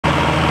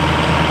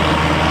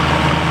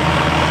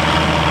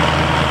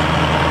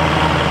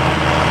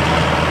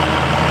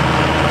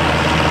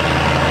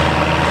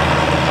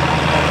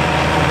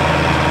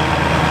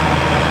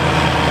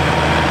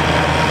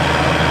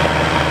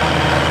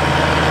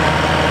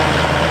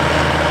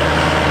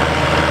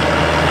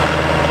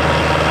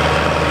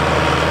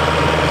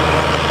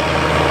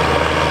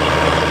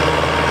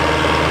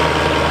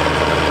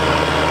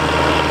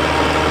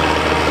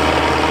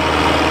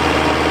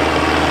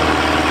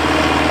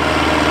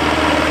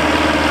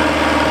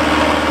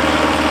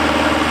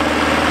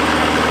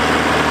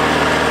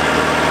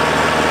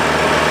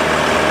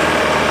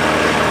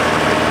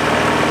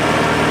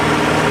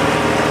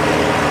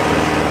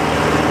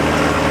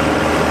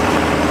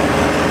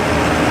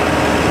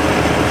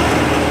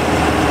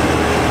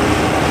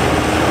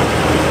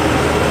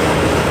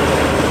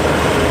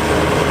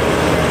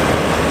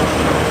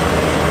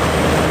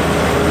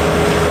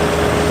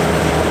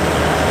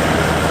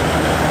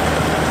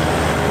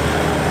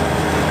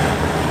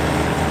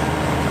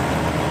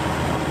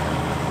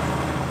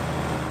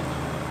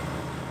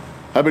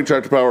Hi Big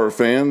Tractor Power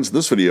fans,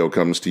 this video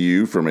comes to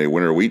you from a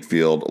winter wheat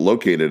field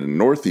located in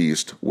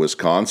northeast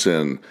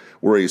Wisconsin,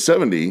 where a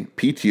 70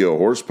 PTO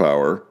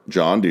horsepower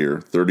John Deere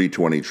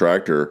 3020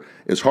 tractor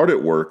is hard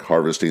at work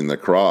harvesting the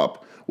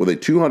crop with a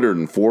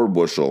 204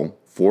 bushel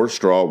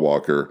 4-straw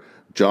walker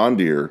John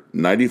Deere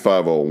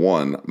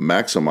 9501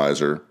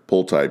 Maximizer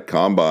pull-type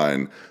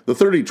combine. The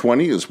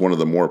 3020 is one of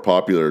the more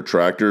popular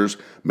tractors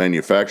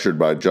manufactured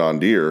by John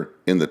Deere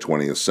in the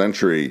 20th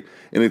century.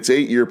 In its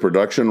 8-year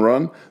production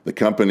run, the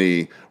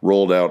company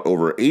rolled out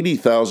over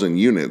 80,000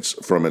 units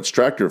from its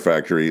tractor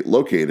factory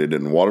located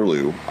in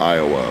Waterloo,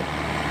 Iowa.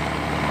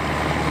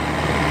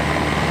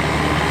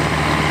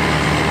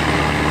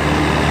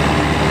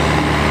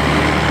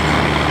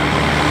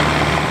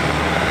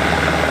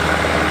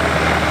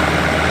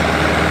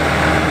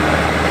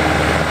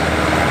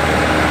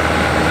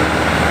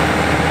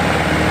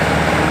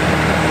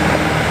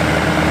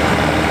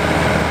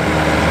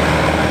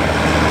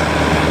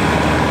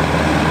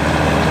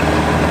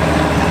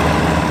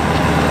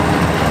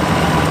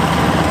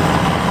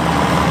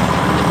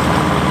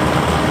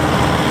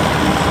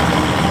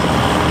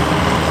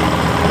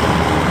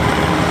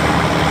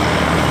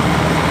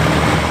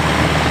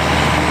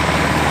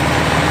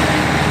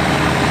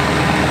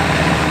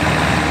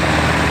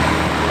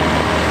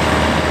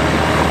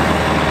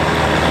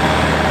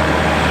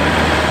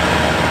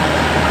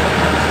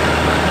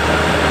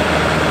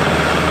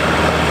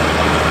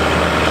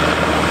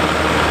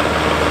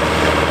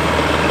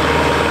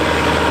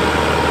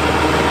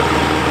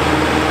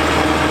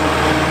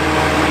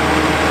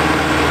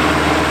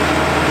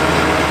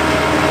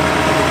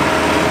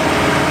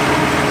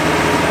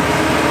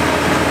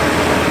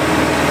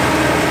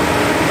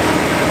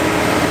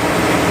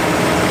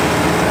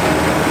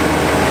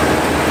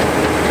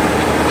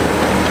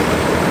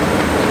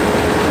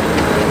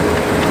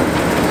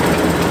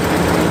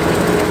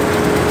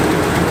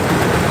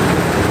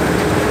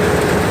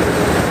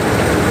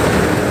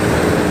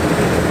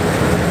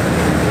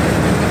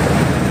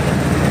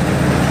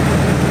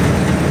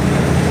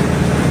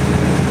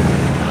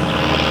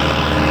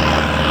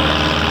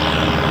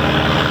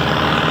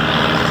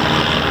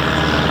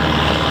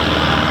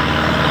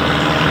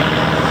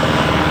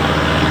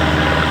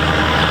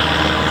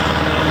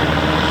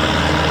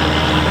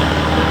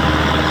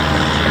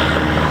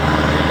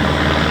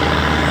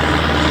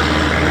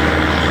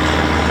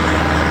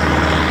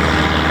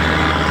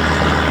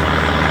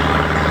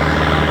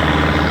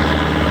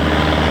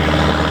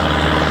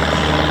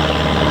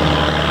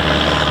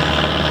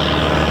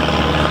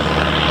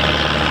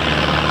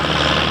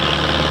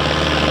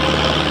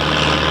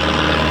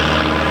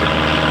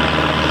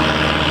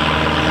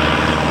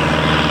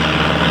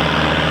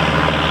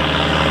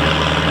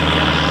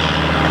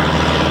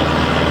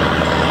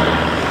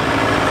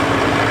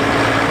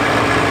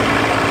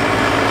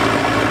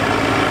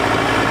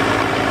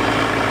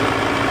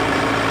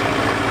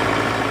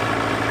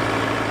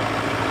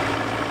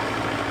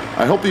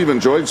 I hope you've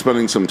enjoyed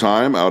spending some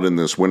time out in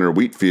this winter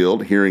wheat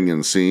field, hearing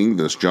and seeing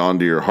this John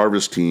Deere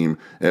harvest team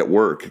at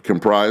work,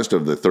 comprised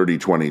of the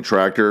 3020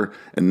 tractor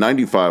and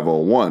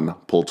 9501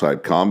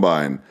 pull-type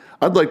combine.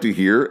 I'd like to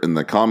hear in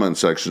the comment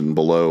section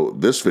below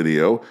this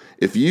video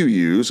if you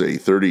use a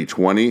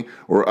 3020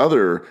 or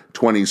other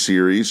 20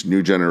 series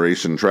new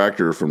generation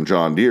tractor from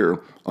John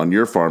Deere on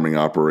your farming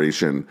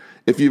operation.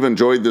 If you've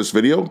enjoyed this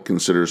video,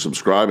 consider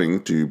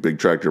subscribing to Big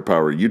Tractor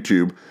Power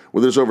YouTube,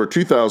 where there's over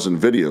 2,000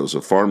 videos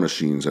of farm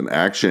machines in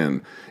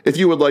action. If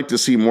you would like to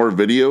see more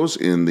videos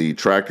in the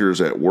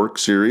Tractors at Work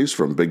series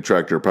from Big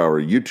Tractor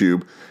Power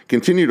YouTube,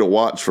 continue to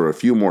watch for a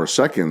few more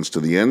seconds to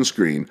the end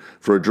screen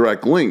for a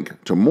direct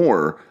link to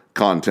more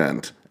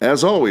content.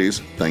 As always,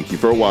 thank you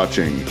for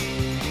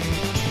watching.